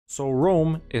So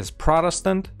Rome is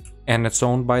Protestant and it's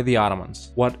owned by the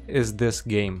Ottomans. What is this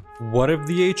game? What if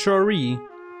the HRE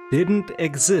didn't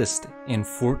exist in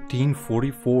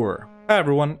 1444? Hi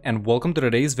everyone, and welcome to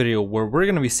today's video where we're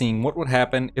going to be seeing what would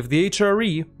happen if the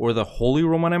HRE, or the Holy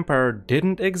Roman Empire,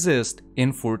 didn't exist in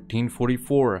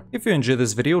 1444. If you enjoyed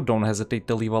this video, don't hesitate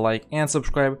to leave a like and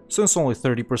subscribe, since only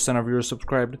 30% of you are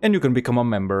subscribed, and you can become a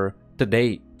member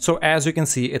today. So as you can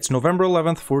see, it's November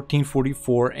 11th,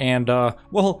 1444, and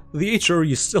well, the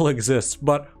HRE still exists,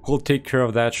 but we'll take care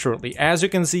of that shortly. As you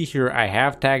can see here, I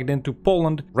have tagged into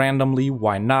Poland randomly,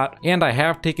 why not? And I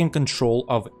have taken control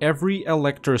of every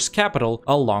elector's capital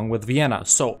along with Vienna.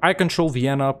 So I control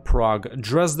Vienna, Prague,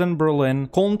 Dresden, Berlin,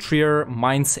 Cologne, Trier,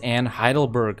 Mainz, and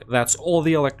Heidelberg. That's all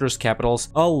the elector's capitals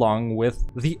along with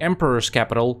the emperor's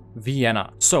capital,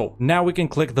 Vienna. So now we can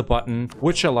click the button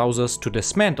which allows us to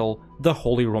dismantle the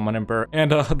Holy Roman Empire.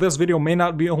 And this video may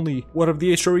not be only what if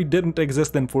the HRE didn't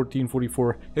exist in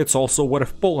 1444, it's also what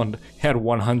if Poland had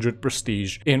 100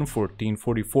 prestige in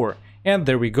 1444. And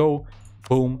there we go,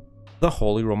 boom. The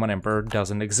Holy Roman Empire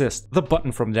doesn't exist. The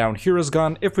button from down here is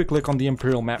gone. If we click on the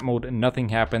Imperial map mode, nothing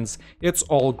happens. It's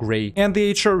all gray. And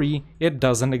the HRE, it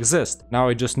doesn't exist. Now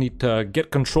I just need to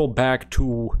get control back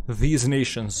to these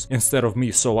nations instead of me.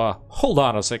 So hold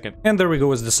on a second. And there we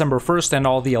go, it's December 1st and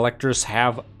all the electors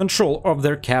have control of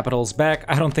their capitals back.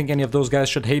 I don't think any of those guys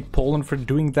should hate Poland for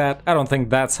doing that. I don't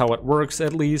think that's how it works,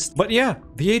 at least. But yeah,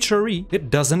 the HRE, it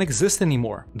doesn't exist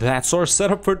anymore. That's our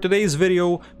setup for today's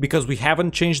video. Because we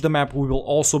haven't changed the map, we will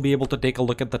also be able to take a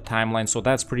look at the timeline, so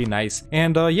that's pretty nice.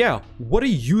 And yeah, what do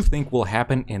you think will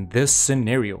happen in this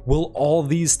scenario? Will all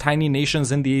these tiny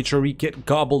nations in the HRE get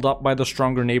gobbled up by the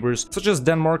stronger neighbors, such as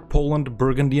Denmark, Poland,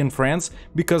 Burgundy, and France,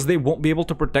 because they won't be able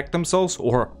to protect themselves,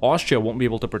 or Austria won't be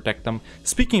able to protect them?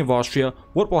 Speaking of Austria,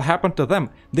 what will happen to them?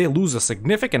 They lose a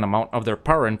significant amount of their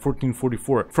power in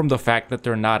 1444 from the fact that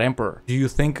they're not emperor. Do you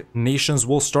think nations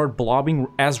will start blobbing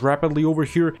as rapidly over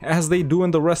here as they do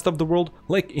in the rest of the world,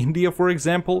 like India, for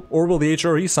example? Or will the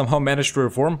HRE somehow manage to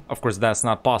reform? Of course, that's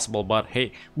not possible, but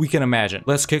hey, we can imagine.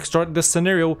 Let's kickstart this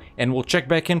scenario and we'll check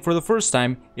back in for the first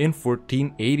time in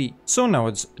 1480. So now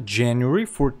it's January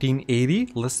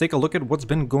 1480. Let's take a look at what's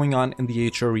been going on in the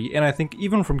HRE, and I think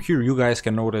even from here you guys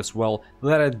can notice, well,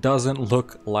 that it doesn't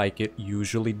look like it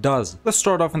usually does. Let's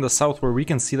start off in the south, where we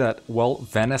can see that, well,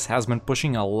 Venice has been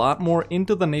pushing a lot more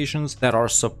into the nations that are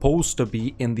supposed to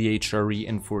be in the HRE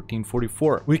in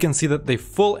 1444. We can see that they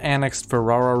full annexed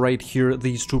Ferrara right here,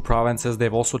 these two provinces.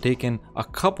 They've also taken a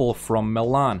couple from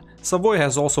Milan. Savoy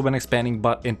has also been expanding,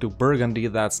 but into Burgundy,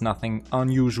 that's nothing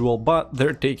unusual, but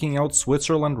they're taking out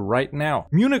Switzerland right now.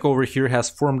 Munich over here has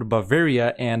formed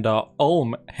Bavaria, and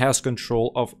Ulm has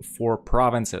control of 4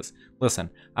 provinces. Listen,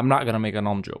 I'm not gonna make an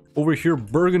Ulm joke. Over here,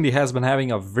 Burgundy has been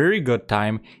having a very good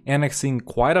time, annexing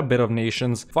quite a bit of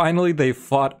nations. Finally, they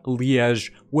fought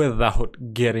Liège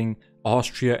without getting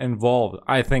Austria involved.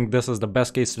 I think this is the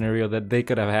best case scenario that they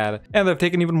could have had. And they've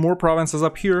taken even more provinces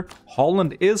up here.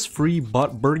 Holland is free,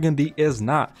 but Burgundy is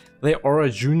not. They are a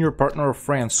junior partner of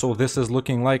France, so this is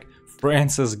looking like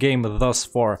France's game thus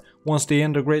far. Once they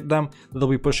integrate them, they'll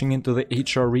be pushing into the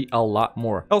HRE a lot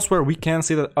more. Elsewhere, we can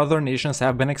see that other nations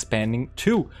have been expanding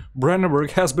too.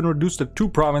 Brandenburg has been reduced to 2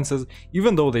 provinces,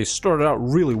 even though they started out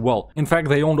really well. In fact,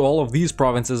 they owned all of these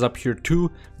provinces up here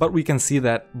too, but we can see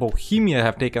that Bohemia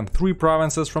have taken 3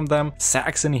 provinces from them,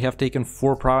 Saxony have taken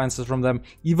 4 provinces from them,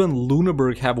 even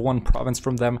Lüneburg have 1 province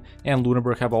from them, and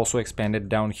Lüneburg have also expanded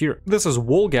down here. This is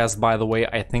Wolgast, by the way.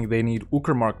 I think they need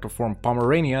Uckermark to form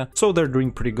Pomerania, so they're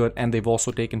doing pretty good, and they've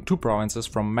also taken 2 provinces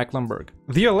from Mecklenburg.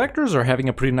 The electors are having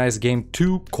a pretty nice game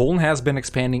too. Cologne has been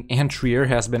expanding and Trier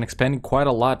has been expanding quite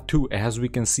a lot too. As we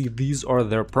can see, these are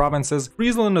their provinces.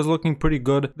 Friesland is looking pretty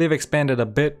good. They've expanded a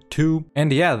bit too.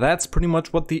 And yeah, that's pretty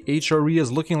much what the HRE is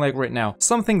looking like right now.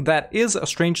 Something that is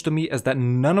strange to me is that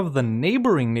none of the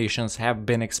neighboring nations have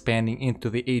been expanding into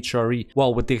the HRE.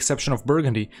 Well, with the exception of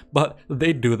Burgundy, but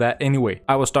they do that anyway.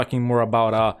 I was talking more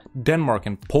about Denmark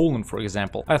and Poland, for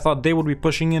example. I thought they would be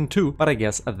pushing in too, but I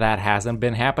guess that hasn't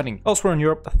been happening. Elsewhere in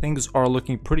Europe, things are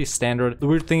looking pretty standard. The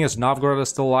weird thing is Novgorod is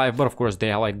still alive, but of course they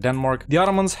allied Denmark. The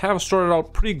Ottomans have started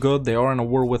out pretty good. They are in a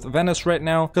war with Venice right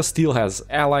now. Castile has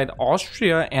allied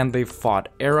Austria and they fought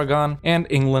Aragon, and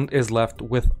England is left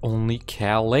with only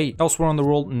Calais. Elsewhere in the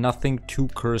world, nothing too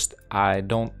cursed, I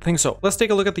don't think so. Let's take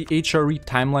a look at the HRE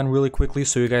timeline really quickly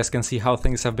so you guys can see how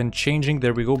things have been changing.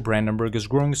 There we go, Brandenburg is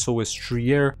growing, so is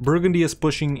Trier. Burgundy is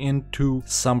pushing into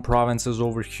some provinces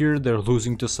over here. They're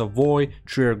losing to Savoy,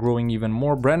 Trier growing even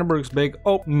more, Brandenburg's big,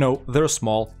 oh no, they're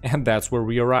small, and that's where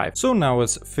we arrive. So now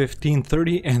it's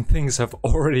 1530 and things have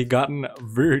already gotten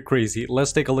very crazy.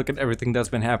 Let's take a look at everything that's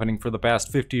been happening for the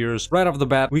past 50 years. Right off the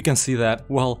bat, we can see that,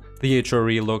 well, the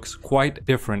HRE looks quite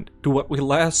different to what we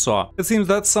last saw. It seems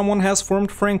that someone has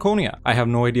formed Franconia. I have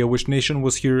no idea which nation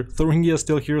was here. Thuringia is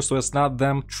still here, so it's not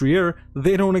them. Trier,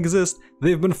 they don't exist.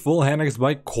 They've been full annexed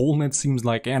by Cologne, it seems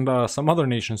like, and some other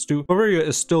nations too. Bavaria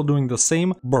is still doing the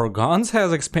same. Burgons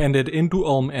has expanded into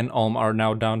Ulm, and Ulm are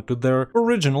now down to their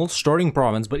original starting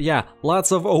province. But yeah,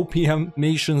 lots of OPM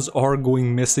nations are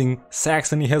going missing.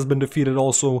 Saxony has been defeated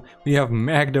also. We have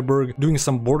Magdeburg doing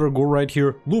some border go right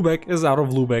here. Lübeck is out of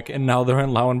Lübeck, and now they're in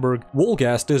Lauenburg.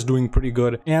 Wolgast is doing pretty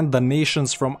good, and the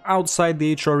nations from outside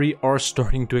the HRE are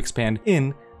starting to expand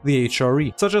in the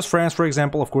HRE, such as France, for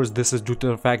example. Of course, this is due to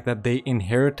the fact that they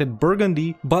inherited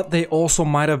Burgundy, but they also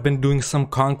might have been doing some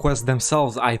conquest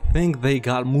themselves. I think they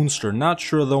got Munster, not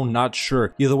sure though, not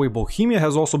sure. Either way, Bohemia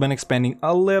has also been expanding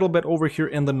a little bit over here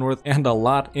in the north and a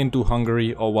lot into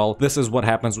Hungary. Oh well, this is what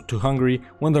happens to Hungary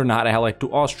when they're not allied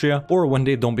to Austria or when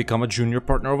they don't become a junior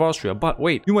partner of Austria. But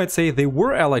wait, you might say they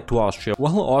were allied to Austria.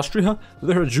 Well, Austria,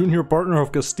 they're a junior partner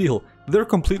of Castile. They're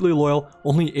completely loyal,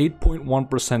 only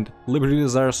 8.1% liberty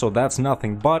desire, so that's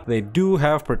nothing, but they do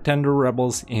have pretender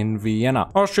rebels in Vienna.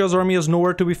 Austria's army is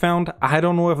nowhere to be found. I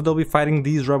don't know if they'll be fighting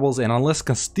these rebels, and unless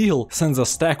Castile sends a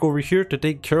stack over here to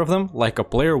take care of them, like a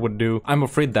player would do, I'm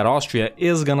afraid that Austria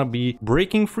is gonna be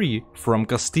breaking free from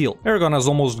Castile. Aragon is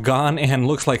almost gone, and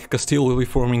looks like Castile will be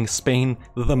forming Spain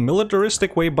the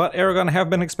militaristic way, but Aragon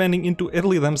have been expanding into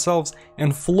Italy themselves,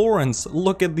 and Florence,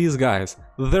 look at these guys.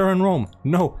 They're in Rome.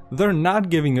 No, they're not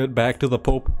giving it back to the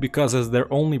Pope because it's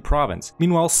their only province.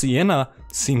 Meanwhile, Siena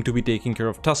seem to be taking care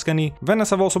of Tuscany. Venice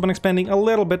have also been expanding a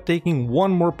little bit, taking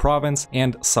one more province,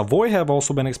 and Savoy have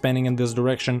also been expanding in this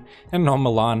direction, and now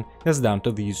Milan is down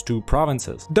to these two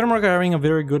provinces. Denmark are having a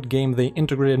very good game. They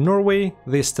integrated Norway,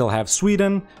 they still have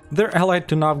Sweden, they're allied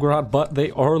to Novgorod, but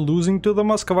they are losing to the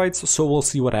Muscovites, so we'll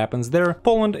see what happens there.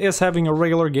 Poland is having a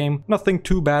regular game, nothing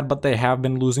too bad, but they have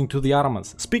been losing to the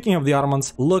Ottomans. Speaking of the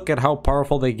Ottomans, look at how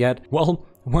powerful they get. Well,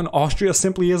 when Austria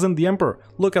simply isn't the emperor.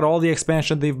 Look at all the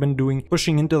expansion they've been doing,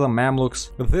 pushing into the Mamluks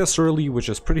this early, which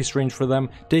is pretty strange for them,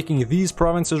 taking these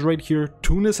provinces right here.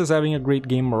 Tunis is having a great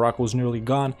game, Morocco's nearly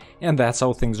gone, and that's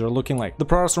how things are looking like. The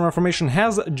Protestant Reformation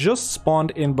has just spawned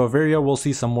in Bavaria. We'll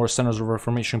see some more centers of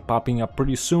Reformation popping up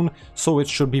pretty soon, so it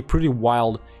should be pretty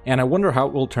wild, and I wonder how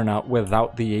it will turn out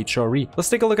without the HRE. Let's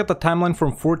take a look at the timeline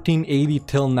from 1480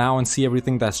 till now and see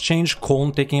everything that's changed.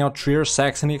 Cologne taking out Trier,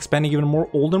 Saxony expanding even more,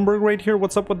 Oldenburg right here.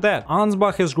 What's up with that?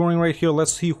 Ansbach is growing right here.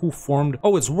 Let's see who formed.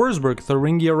 Oh, it's Würzburg.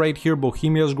 Thuringia right here.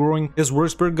 Bohemia is growing. Is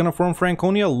Würzburg gonna form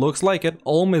Franconia? Looks like it.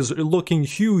 Ulm is looking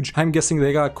huge. I'm guessing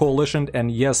they got coalitioned,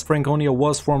 and yes, Franconia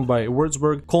was formed by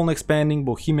Würzburg. Cologne expanding,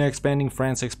 Bohemia expanding,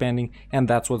 France expanding, and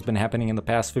that's what's been happening in the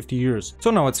past 50 years.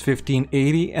 So now it's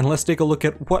 1580, and let's take a look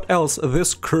at what else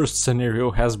this cursed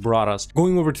scenario has brought us.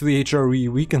 Going over to the HRE,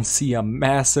 we can see a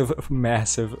massive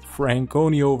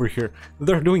Franconia over here.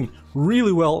 They're doing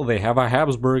really well. They have a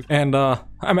Habsburg, and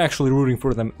I'm actually rooting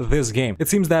for them this game. It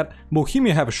seems that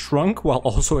Bohemia have shrunk while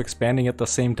also expanding at the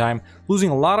same time, losing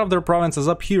a lot of their provinces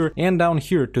up here and down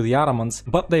here to the Ottomans,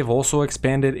 but they've also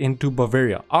expanded into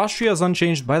Bavaria. Austria is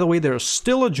unchanged. By the way, they're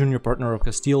still a junior partner of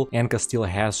Castile, and Castile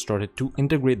has started to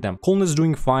integrate them. Cologne is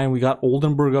doing fine. We got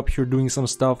Oldenburg up here doing some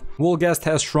stuff. Wolgast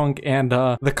has shrunk, and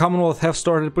the Commonwealth have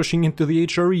started pushing into the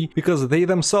HRE because they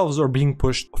themselves are being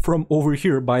pushed from over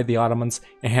here by the Ottomans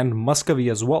and Muscovy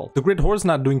as well. The Great Horde's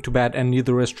not doing too bad, and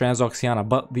neither is Transoxiana,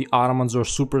 but the Ottomans are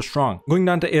super strong. Going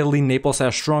down to Italy, Naples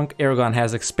has shrunk, Aragon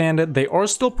has expanded. They are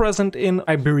still present in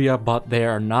Iberia, but they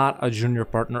are not a junior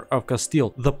partner of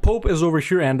Castile. The Pope is over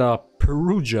here, and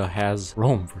Perugia has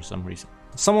Rome for some reason.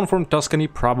 Someone from Tuscany,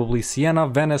 probably Siena.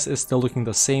 Venice is still looking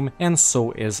the same, and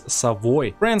so is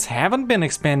Savoy. France haven't been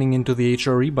expanding into the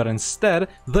HRE, but instead,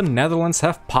 the Netherlands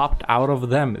have popped out of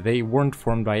them. They weren't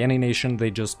formed by any nation,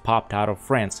 they just popped out of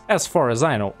France. As far as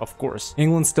I know, of course.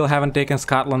 England still haven't taken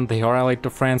Scotland, they are allied to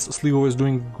France. Sligo is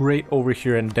doing great over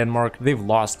here in Denmark. They've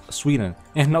lost Sweden.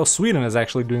 And now Sweden is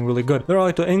actually doing really good. They're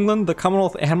allied to England, the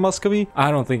Commonwealth, and Muscovy. I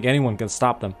don't think anyone can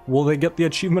stop them. Will they get the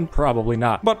achievement? Probably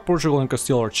not. But Portugal and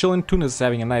Castile are chilling. Tunis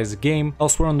having a nice game.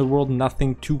 Elsewhere in the world,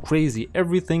 nothing too crazy.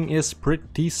 Everything is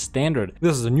pretty standard.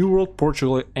 This is a new world.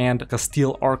 Portugal and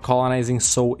Castile are colonizing,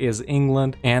 so is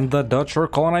England, and the Dutch are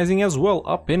colonizing as well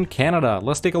up in Canada.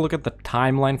 Let's take a look at the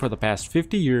timeline for the past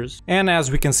 50 years. And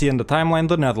as we can see in the timeline,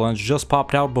 the Netherlands just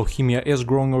popped out. Bohemia is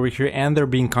growing over here, and they're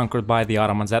being conquered by the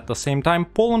Ottomans at the same time.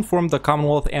 Poland formed the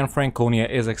Commonwealth, and Franconia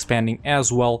is expanding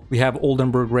as well. We have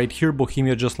Oldenburg right here.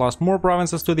 Bohemia just lost more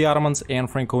provinces to the Ottomans, and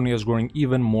Franconia is growing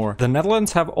even more. The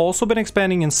Netherlands have also been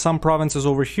expanding in some provinces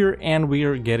over here, and we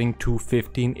are getting to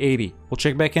 1580. We'll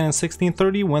check back in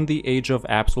 1630 when the age of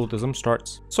absolutism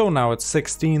starts. So now it's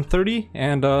 1630,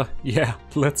 and yeah,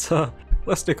 let's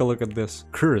take a look at this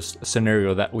cursed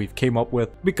scenario that we've came up with,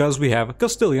 because we have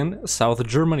Castilian South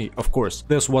Germany. Of course,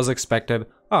 this was expected.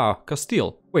 Ah,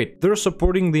 Castile. Wait, they're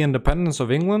supporting the independence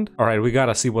of England? Alright, we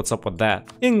gotta see what's up with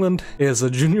that. England is a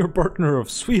junior partner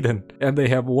of Sweden, and they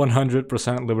have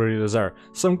 100% liberty desire.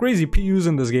 Some crazy PUs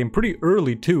in this game pretty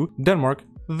early too. Denmark,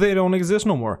 they don't exist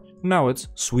no more. Now it's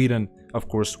Sweden. Of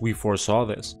course, we foresaw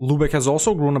this. Lubeck has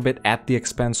also grown a bit at the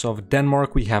expense of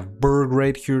Denmark. We have Berg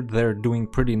right here. They're doing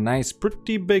pretty nice,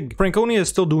 pretty big. Franconia is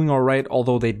still doing alright,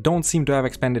 although they don't seem to have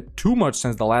expanded too much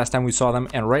since the last time we saw them.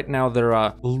 And right now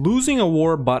they're losing a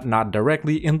war, but not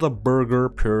directly, in the Burger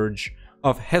Purge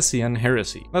of Hessian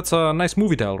heresy. That's a nice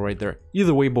movie title right there.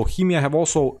 Either way, Bohemia have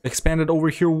also expanded over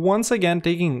here once again,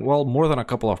 taking, well, more than a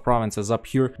couple of provinces up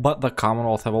here, but the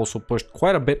Commonwealth have also pushed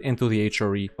quite a bit into the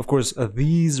HRE. Of course,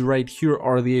 these right here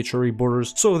are the HRE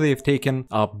borders, so they've taken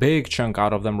a big chunk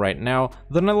out of them right now.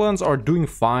 The Netherlands are doing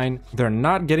fine. They're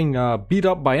not getting beat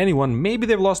up by anyone. Maybe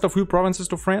they've lost a few provinces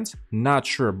to France, not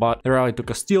sure, but they're allied to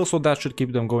Castile, so that should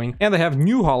keep them going. And they have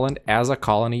New Holland as a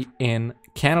colony in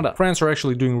Canada. France are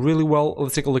actually doing really well.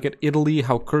 Let's take a look at Italy.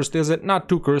 How cursed is it? Not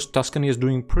too cursed. Tuscany is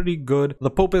doing pretty good. The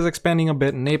Pope is expanding a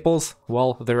bit. Naples,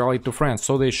 well, they're allied to France,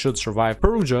 so they should survive.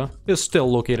 Perugia is still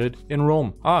located in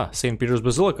Rome. Ah, St. Peter's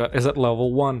Basilica is at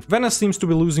level 1. Venice seems to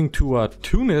be losing to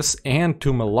Tunis and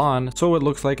to Milan, so it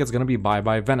looks like it's gonna be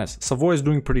bye-bye Venice. Savoy is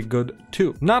doing pretty good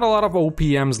too. Not a lot of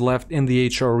OPMs left in the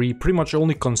HRE. Pretty much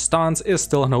only Constance is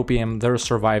still an OPM. They're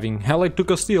surviving. Allied to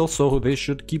Castile, so they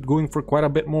should keep going for quite a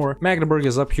bit more. Magdeburg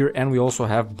is up here, and we also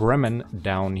have Bremen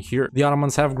down here. The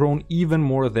Ottomans have grown even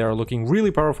more. They are looking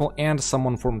really powerful, and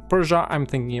someone from Persia, I'm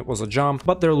thinking it was a Jam,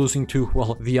 but they're losing to,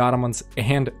 well, the Ottomans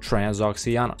and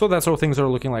Transoxiana. So that's how things are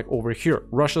looking like over here.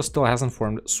 Russia still hasn't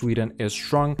formed. Sweden is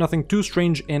strong. Nothing too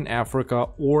strange in Africa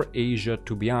or Asia,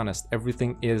 to be honest.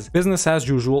 Everything is business as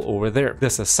usual over there.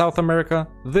 This is South America,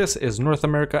 this is North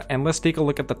America, and let's take a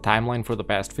look at the timeline for the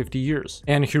past 50 years.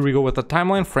 And here we go with the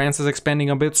timeline. France is expanding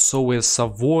a bit, so is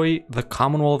Savoy. The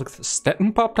Commonwealth,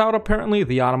 Stettin popped out apparently.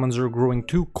 The Ottomans are growing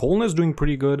too. Cologne is doing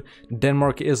pretty good.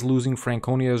 Denmark is losing.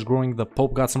 Franconia is growing. The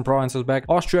Pope got some provinces back.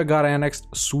 Austria got annexed.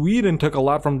 Sweden took a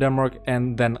lot from Denmark,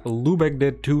 and then Lubeck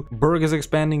did too. Berg is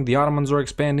expanding. The Ottomans are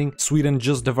expanding. Sweden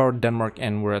just devoured Denmark,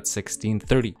 and we're at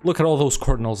 1630. Look at all those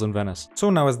cardinals in Venice. So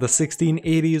now as the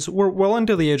 1680s, we're well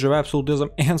into the age of absolutism,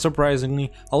 and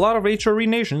surprisingly, a lot of HRE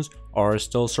nations are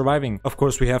still surviving. Of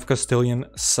course, we have Castilian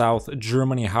South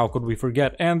Germany. How could we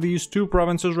forget? And these two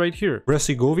provinces right here.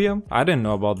 Brescigovia, I didn't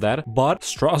know about that, but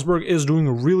Strasbourg is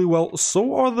doing really well.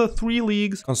 So are the 3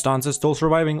 leagues. Constance is still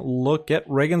surviving. Look at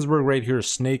Regensburg right here,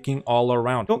 snaking all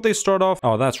around. Don't they start off?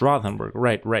 Oh, that's Rothenburg.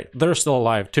 Right. They're still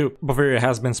alive too. Bavaria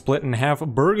has been split in half.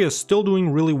 Berg is still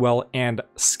doing really well, and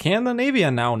Scandinavia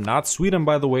now, not Sweden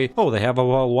by the way. Oh, they have a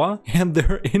Valois, and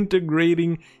they're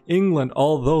integrating England,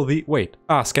 although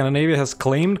Scandinavia has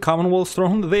claimed Commonwealth's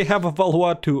throne. They have a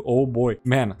Valois too. Oh boy,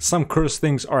 man, some cursed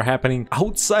things are happening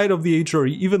outside of the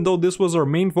HRE. Even though this was our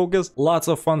main focus, lots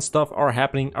of fun stuff are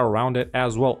happening around it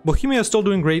as well. Bohemia is still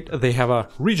doing great. They have a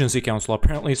regency council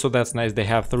apparently, so that's nice. They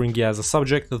have Thuringia as a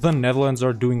subject. The Netherlands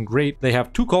are doing great. They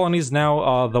have 2 colonies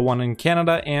now, the one in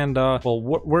Canada and well,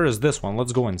 where is this one?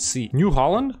 Let's go and see. New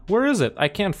Holland? Where is it? I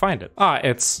can't find it. Ah,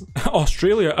 it's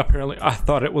Australia apparently. I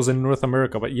thought it was in North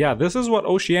America, but yeah, this is what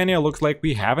Oceania looks like.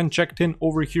 We haven't checked in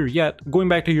over here yet. Going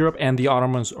back to Europe, and the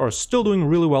Ottomans are still doing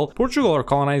really well. Portugal are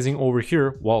colonizing over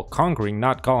here, well, conquering,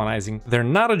 not colonizing. They're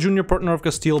not a junior partner of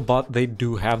Castile, but they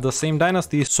do have the same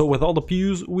dynasty, so with all the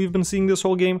PUs we've been seeing this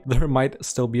whole game, there might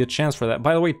still be a chance for that.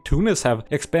 By the way, Tunis have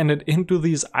expanded into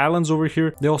these islands over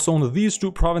here. They also own these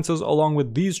 2 provinces along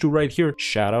with these 2 right here.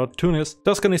 Shout out Tunis.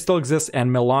 Tuscany still exists,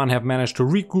 and Milan have managed to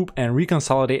recoup and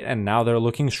reconsolidate, and now they're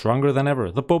looking stronger than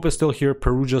ever. The Pope is still here.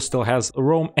 Perugia still has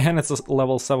Rome, and it's a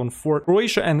level 7 Lisbon fort.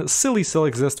 Croatia and Scilly still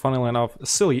exist, funnily enough.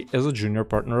 Scilly is a junior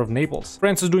partner of Naples.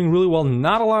 France is doing really well,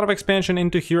 not a lot of expansion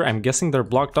into here. I'm guessing they're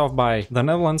blocked off by the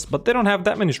Netherlands, but they don't have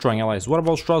that many strong allies. What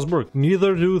about Strasbourg?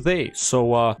 Neither do they.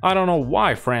 So I don't know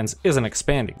why France isn't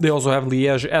expanding. They also have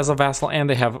Liège as a vassal, and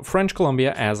they have French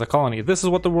Columbia as a colony. This is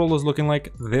what the world is looking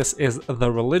like. This is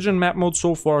the religion map mode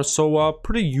so far, so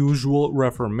pretty usual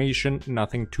Reformation,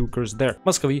 nothing too cursed there.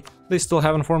 Muscovy, they still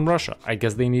haven't formed Russia. I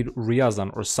guess they need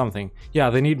Ryazan or something. Yeah,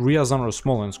 they need Ryazan or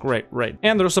Smolensk, right.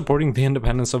 And they're supporting the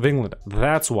independence of England.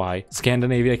 That's why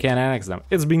Scandinavia can't annex them.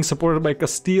 It's being supported by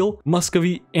Castile,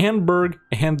 Muscovy, and Berg,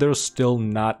 and they're still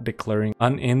not declaring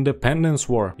an independence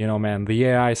war. You know, man, the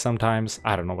AI sometimes,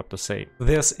 I don't know what to say.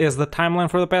 This is the timeline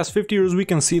for the past 50 years. We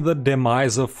can see the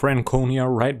demise of Franconia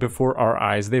right before our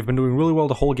eyes. They've been doing really well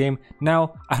the whole game.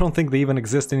 Now, I don't think they even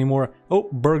exist anymore. Oh,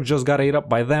 Berg just got ate up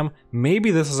by them.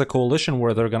 Maybe this is a coalition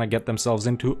where they're gonna get themselves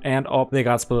into, and they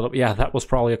got split up. Yeah, that was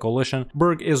probably a coalition.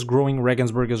 Berg is growing,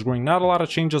 Regensburg is growing. Not a lot of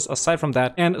changes aside from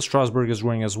that, and Strasbourg is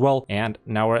growing as well. And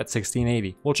now we're at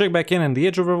 1680. We'll check back in the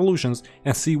Age of Revolutions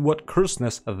and see what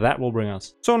cursedness that will bring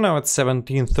us. So now it's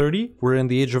 1730. We're in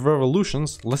the Age of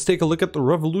Revolutions. Let's take a look at the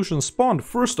revolution spawned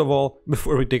first of all,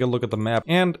 before we take a look at the map.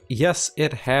 And yes,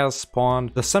 it has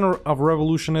spawned. The center of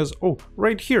revolution is, oh,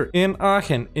 right here in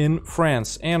Aachen in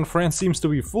France. And France seems to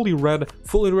be fully red,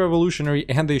 fully revolutionary,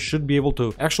 and they should be able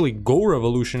to actually go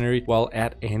revolutionary, well,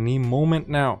 at any moment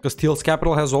now. Castile's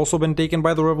capital has also been taken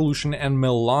by the revolution, and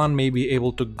Milan may be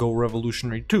able to go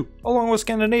revolutionary too, along with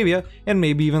Scandinavia and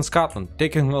maybe even Scotland.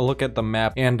 Taking a look at the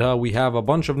map, and we have a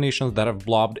bunch of nations that have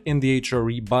blobbed in the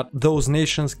HRE, but those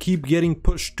nations keep getting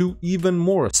pushed to even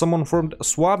more. Someone formed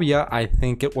Swabia, I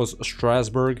think it was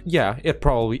Strasbourg. Yeah, it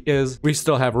probably is. We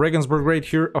still have Regensburg right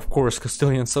here, of course,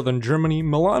 Castilian southern Germany.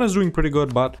 Milan is doing pretty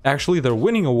good, but actually they're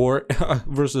winning a war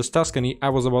versus Tuscany. I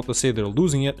was about to say they're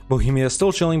losing it. Bohemia is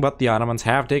still chilling, but the Ottomans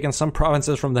have taken some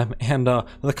provinces from them, and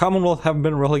the Commonwealth have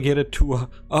been relegated to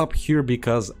up here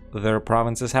because their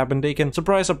provinces have been taken,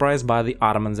 surprise surprise, by the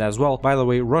Ottomans as well. By the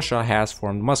way, Russia has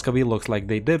formed Muscovy. Looks like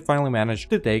they did finally manage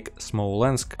to take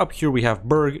Smolensk. Up here we have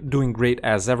Berg doing great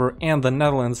as ever, and the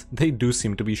Netherlands, they do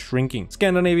seem to be shrinking.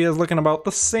 Scandinavia is looking about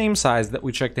the same size that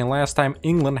we checked in last time.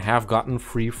 England have gotten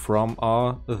free from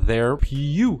their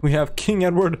PU. We have King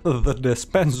Edward the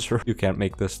Dispenser. You can't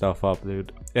make this stuff up,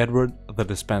 dude. Edward the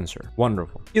Dispenser.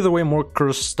 Wonderful. Either way, more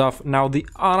cursed stuff. Now the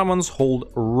Ottomans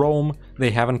hold Rome.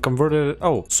 They haven't converted it.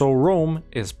 Oh, so Rome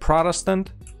is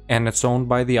Protestant and it's owned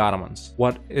by the Ottomans.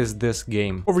 What is this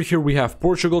game? Over here we have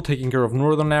Portugal taking care of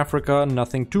Northern Africa,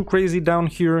 nothing too crazy down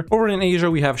here. Over in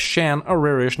Asia we have Shan, a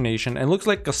rarish nation, and looks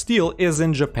like Castile is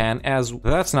in Japan as...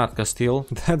 That's not Castile,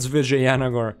 that's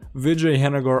Vijayanagar.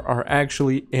 Vijayanagar are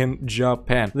actually in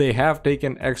Japan. They have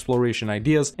taken exploration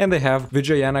ideas, and they have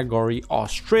Vijayanagari,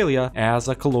 Australia, as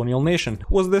a colonial nation.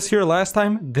 Was this here last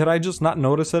time? Did I just not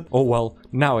notice it? Oh well,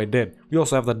 now I did. We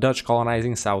also have the Dutch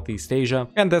colonizing Southeast Asia,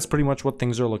 and that's pretty much what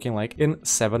things are looking like in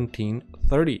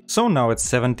 1730. So now it's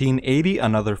 1780,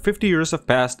 another 50 years have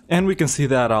passed, and we can see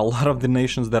that a lot of the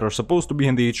nations that are supposed to be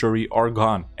in the HRE are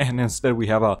gone, and instead we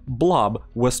have a blob,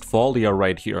 Westphalia,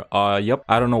 right here. Yep,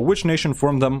 I don't know which nation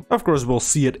formed them. Of course, we'll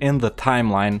see it in the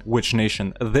timeline which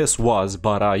nation this was,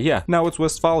 but yeah, now it's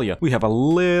Westphalia. We have a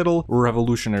little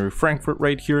revolutionary Frankfurt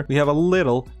right here. We have a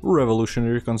little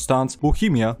revolutionary Constance.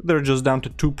 Bohemia, they're just down to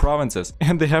 2 provinces.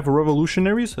 And they have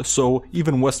revolutionaries, so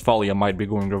even Westphalia might be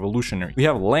going revolutionary. We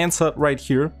have Landshut right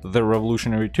here, they're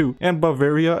revolutionary too, and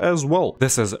Bavaria as well.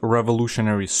 This is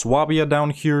revolutionary Swabia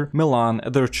down here. Milan,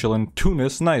 they're chilling.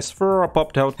 Tunis, nice, Ferrara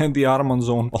popped out, and the Ottomans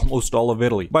own almost all of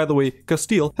Italy. By the way,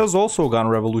 Castile has also gone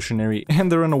revolutionary,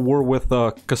 and they're in a war with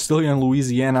Castilian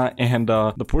Louisiana and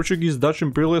the Portuguese-Dutch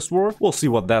imperialist war. We'll see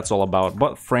what that's all about,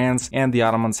 but France and the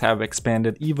Ottomans have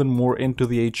expanded even more into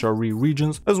the HRE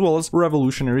regions, as well as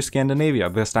revolutionary Scandinavia.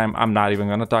 This time I'm not even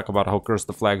gonna talk about how cursed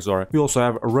the flags are. We also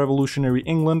have revolutionary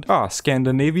England,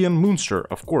 Scandinavian Munster,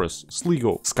 of course,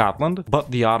 Sligo, Scotland,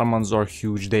 but the Ottomans are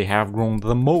huge. They have grown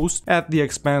the most at the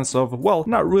expense of, well,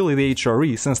 not really the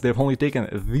HRE, since they've only taken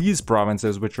these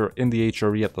provinces which are in the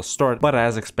HRE at the start, but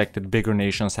as expected, bigger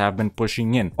nations have been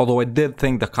pushing in, although I did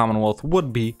think the Commonwealth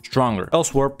would be stronger.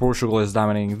 Elsewhere, Portugal is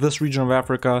dominating this region of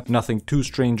Africa, nothing too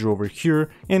strange over here.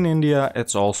 In India,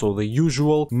 it's also the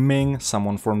usual Ming,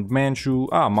 someone formed Manchu,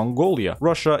 Mongolia.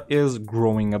 Russia is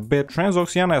growing a bit.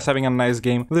 Transoxiana is having a nice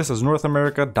game. This is North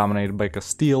America, dominated by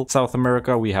Castile. South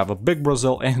America, we have a big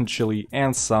Brazil and Chile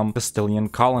and some Castilian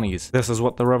colonies. This is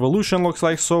what the revolution looks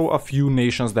like, so a few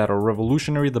nations that are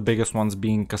revolutionary, the biggest ones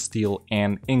being Castile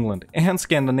and England, and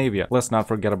Scandinavia. Let's not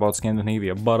forget about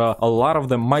Scandinavia, but a lot of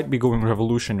them might be going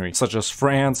revolutionary, such as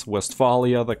France,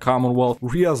 Westphalia, the Commonwealth,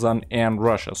 Ryazan, and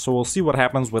Russia. So we'll see what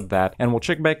happens with that, and we'll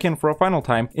check back in for a final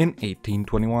time in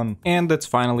 1821. And it's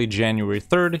finally January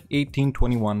 3rd,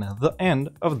 1821, the end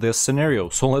of this scenario.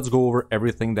 So let's go over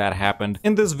everything that happened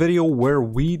in this video where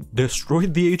we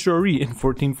destroyed the HRE in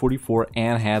 1444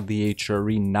 and had the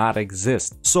HRE not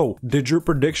exist. So did your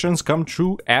predictions come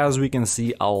true? As we can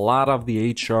see, a lot of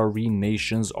the HRE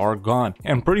nations are gone,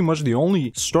 and pretty much the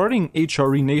only starting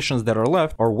HRE nations that are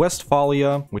left are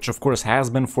Westphalia, which of course has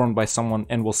been formed by someone,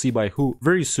 and we'll see by who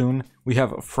very soon. We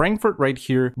have Frankfurt right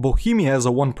here, Bohemia as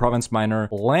a one province minor,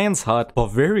 Landshut,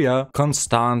 Bavaria,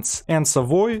 Constance, and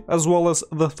Savoy, as well as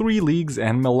the three leagues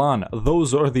and Milan.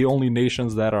 Those are the only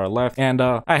nations that are left, and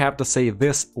I have to say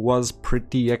this was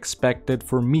pretty expected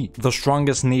for me. The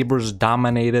strongest neighbors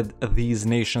dominated these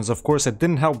nations. Of course, it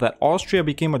didn't help that Austria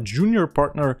became a junior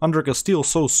partner under Castile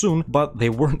so soon, but they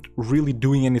weren't really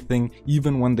doing anything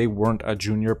even when they weren't a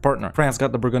junior partner. France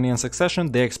got the Burgundian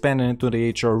succession, they expanded into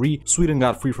the HRE, Sweden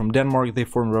got free from Denmark, they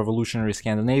formed revolutionary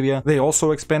Scandinavia. They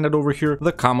also expanded over here.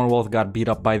 The Commonwealth got beat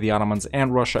up by the Ottomans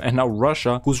and Russia, and now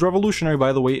Russia, who's revolutionary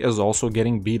by the way, is also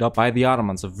getting beat up by the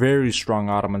Ottomans. Very strong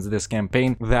Ottomans this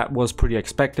campaign. That was pretty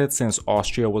expected since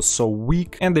Austria was so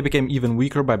weak, and they became even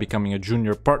weaker by becoming a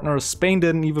junior partner. Spain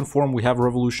didn't even form. We have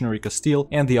revolutionary Castile,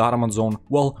 and the Ottomans own,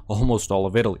 well, almost all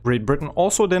of Italy. Great Britain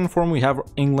also didn't form. We have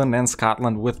England and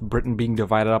Scotland, with Britain being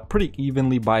divided up pretty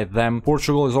evenly by them.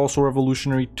 Portugal is also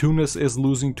revolutionary. Tunis is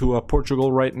losing to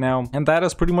Portugal right now, and that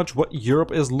is pretty much what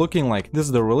Europe is looking like. This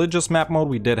is the religious map mode.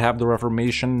 We did have the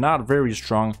Reformation, not very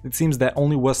strong. It seems that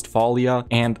only Westphalia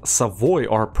and Savoy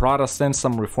are Protestant,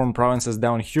 some reformed provinces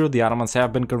down here. The Ottomans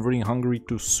have been converting Hungary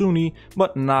to Sunni,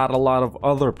 but not a lot of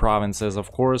other provinces,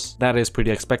 of course. That is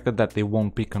pretty expected that they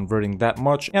won't be converting that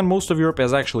much, and most of Europe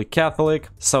is actually Catholic.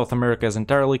 South America is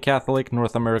entirely Catholic.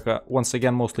 North America, once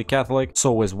again, mostly Catholic.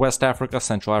 So is West Africa.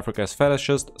 Central Africa is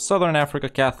fetishist. Southern Africa,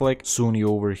 Catholic. Sunni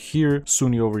over here,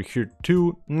 Sunni over here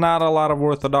too. Not a lot of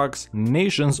Orthodox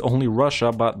nations, only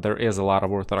Russia, but there is a lot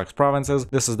of Orthodox provinces.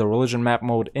 This is the religion map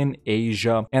mode in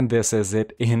Asia, and this is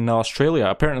it in Australia.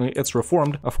 Apparently it's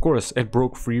reformed. Of course, it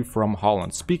broke free from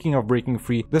Holland. Speaking of breaking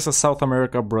free, this is South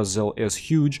America. Brazil is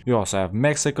huge. You also have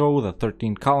Mexico, the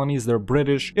 13 colonies, they're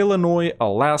British, Illinois,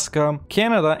 Alaska,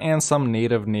 Canada, and some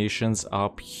native nations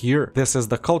up here. This is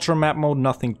the culture map mode,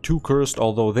 nothing too cursed,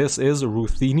 although this is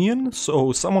Ruthenian,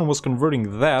 so someone was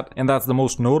converting that, and that's the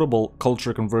most notable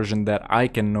culture conversion that I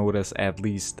can notice, at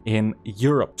least in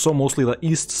Europe. So mostly the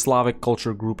East Slavic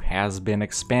culture group has been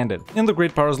expanded. In the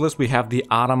Great Powers list, we have the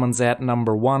Ottomans at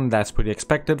number 1, that's pretty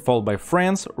expected, followed by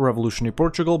France, revolutionary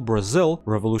Portugal, Brazil,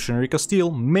 revolutionary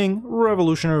Castile, Ming,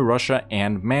 revolutionary Russia,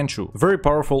 and Manchu. Very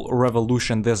powerful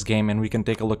revolution this game, and we can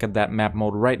take a look at that map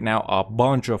mode right now. A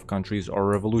bunch of countries are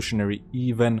revolutionary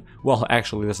even, well,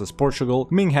 actually this is Portugal.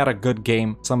 Ming had a good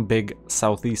game, some big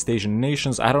Southeast Asian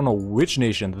nations. I don't know which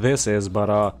nation this is,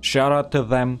 but shout out to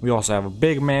them. We also have a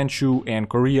big Manchu and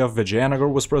Korea.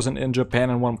 Vijayanagar was present in Japan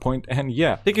at one point, and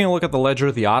yeah. Taking a look at the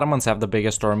ledger, the Ottomans have the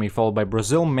biggest army, followed by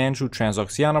Brazil, Manchu,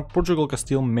 Transoxiana, Portugal,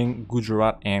 Castile, Ming,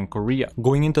 Gujarat, and Korea.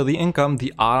 Going into the income,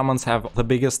 the Ottomans have the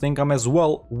biggest income as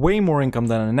well, way more income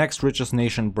than the next richest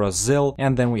nation, Brazil,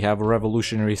 and then we have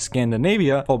revolutionary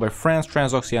Scandinavia, followed by France,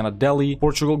 Transoxiana, Delhi,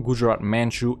 Portugal, Gujarat,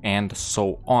 Manchu, and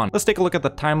so on. Let's take a look at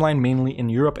the timeline, mainly in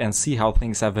Europe, and see how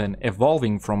things have been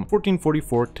evolving from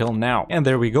 1444 till now. And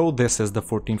there we go, this is the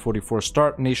 1444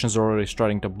 start. Nations are already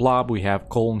starting to blob. We have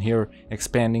Cologne here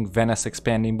expanding, Venice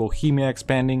expanding, Bohemia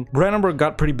expanding. Brandenburg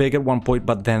got pretty big at one point,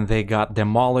 but then they got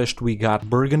demolished. We got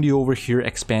Burgundy over here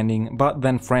expanding, but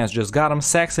then France just got them.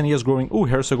 Saxony is growing. Ooh,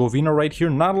 Herzegovina right here.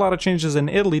 Not a lot of changes in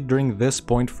Italy during this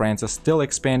point. France is still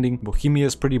expanding. Bohemia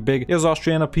is pretty big. Is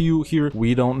Austria in a PU here?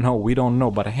 We don't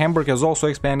know, but Hamburg has also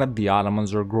expanded. The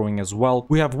Ottomans are growing as well.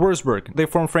 We have Würzburg. They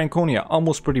formed Franconia,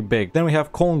 almost pretty big. Then we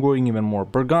have Cologne growing even more.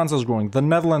 Berganza is growing. The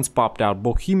Netherlands popped out.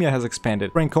 Bohemia has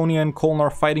expanded. Franconia and Cologne are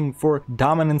fighting for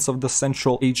dominance of the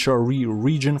central HRE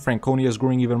region. Franconia is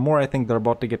growing even more. I think they're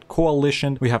about to get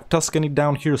coalitioned. We have Tuscany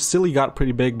down here. Scilly got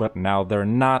pretty big, but now they're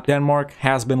not. Denmark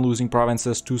has been losing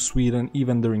provinces to Sweden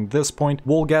even during this point.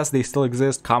 Wolgast, they still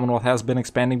exist. Commonwealth has been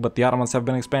expanding, but the Ottomans have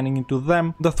been expanding into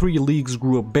them. The three leagues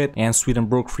grew a bit, and Sweden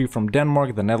broke free from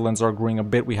Denmark. The Netherlands are growing a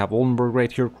bit. We have Oldenburg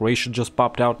right here. Croatia just just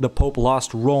popped out. The Pope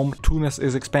lost Rome. Tunis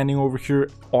is expanding over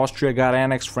here. Austria got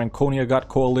annexed. Franconia got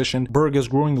coalition. Berg is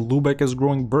growing. Lubeck is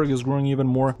growing. Berg is growing even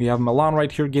more. We have Milan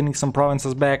right here getting some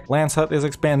provinces back. Landshut is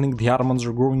expanding. The Ottomans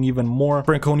are growing even more.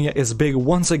 Franconia is big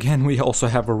once again. We also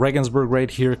have a Regensburg right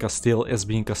here. Castile is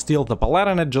being Castile. The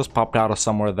Palatinate just popped out of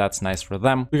somewhere. That's nice for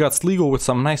them. We got Sligo with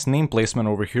some nice name placement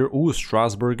over here. Ooh,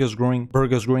 Strasbourg is growing.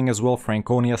 Berg is growing as well.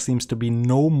 Franconia seems to be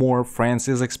no more. France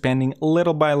is expanding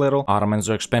little by little. Ottomans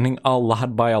are expanding a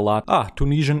lot by a lot.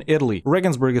 Tunisian Italy.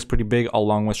 Regensburg is pretty big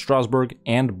along with Strasbourg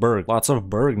and Berg. Lots of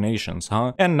Berg nations,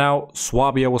 huh? And now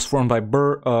Swabia was formed by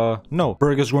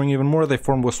Berg is growing even more. They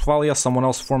formed Westphalia. Someone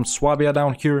else formed Swabia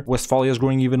down here. Westphalia is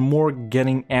growing even more,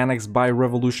 getting annexed by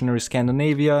revolutionary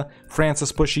Scandinavia. France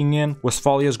is pushing in.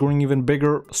 Westphalia is growing even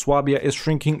bigger. Swabia is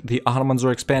shrinking. The Ottomans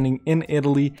are expanding in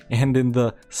Italy and in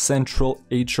the central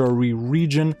HRE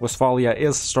region. Westphalia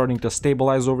is starting to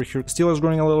stabilize over here. Castile is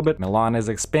growing a little bit. Milan is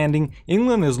expanding.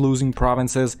 England is losing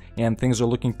provinces, and things are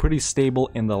looking pretty stable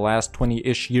in the last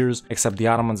 20-ish years, except the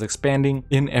Ottomans expanding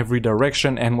in every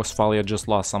direction, and Westphalia just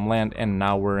lost some land, and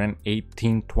now we're in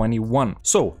 1821.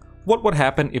 So what would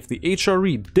happen if the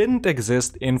HRE didn't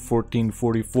exist in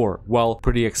 1444? Well,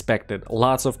 pretty expected.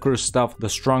 Lots of cursed stuff. The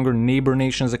stronger neighbor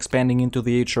nations expanding into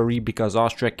the HRE because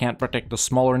Austria can't protect the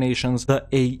smaller nations. The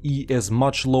AE is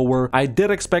much lower. I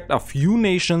did expect a few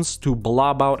nations to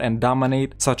blob out and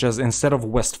dominate, such as instead of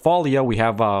Westphalia, we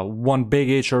have one big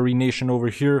HRE nation over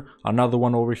here, another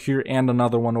one over here, and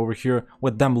another one over here,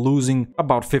 with them losing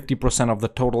about 50% of the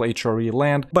total HRE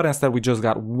land. But instead, we just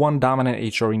got one dominant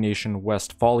HRE nation,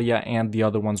 Westphalia, and the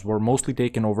other ones were mostly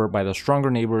taken over by the stronger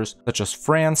neighbors such as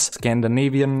France,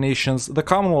 Scandinavian nations, the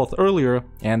Commonwealth earlier,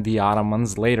 and the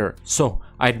Ottomans later. So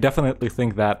I definitely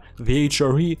think that the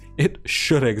HRE, it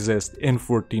should exist in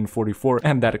 1444,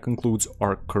 and that concludes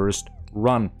our cursed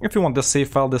run. If you want this save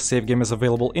file, this save game is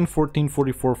available in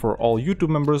 1444 for all YouTube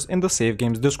members in the Save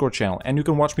Games Discord channel, and you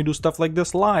can watch me do stuff like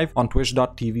this live on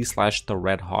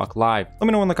twitch.tv/TheRedHawkLive. Let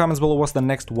me know in the comments below what's the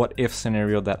next what if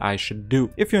scenario that I should do.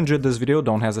 If you enjoyed this video,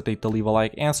 don't hesitate to leave a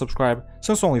like and subscribe,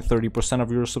 since only 30%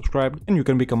 of you are subscribed, and you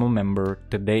can become a member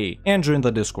today and join the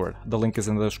Discord. The link is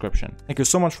in the description. Thank you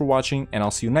so much for watching, and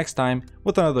I'll see you next time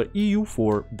with another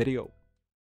EU4 video.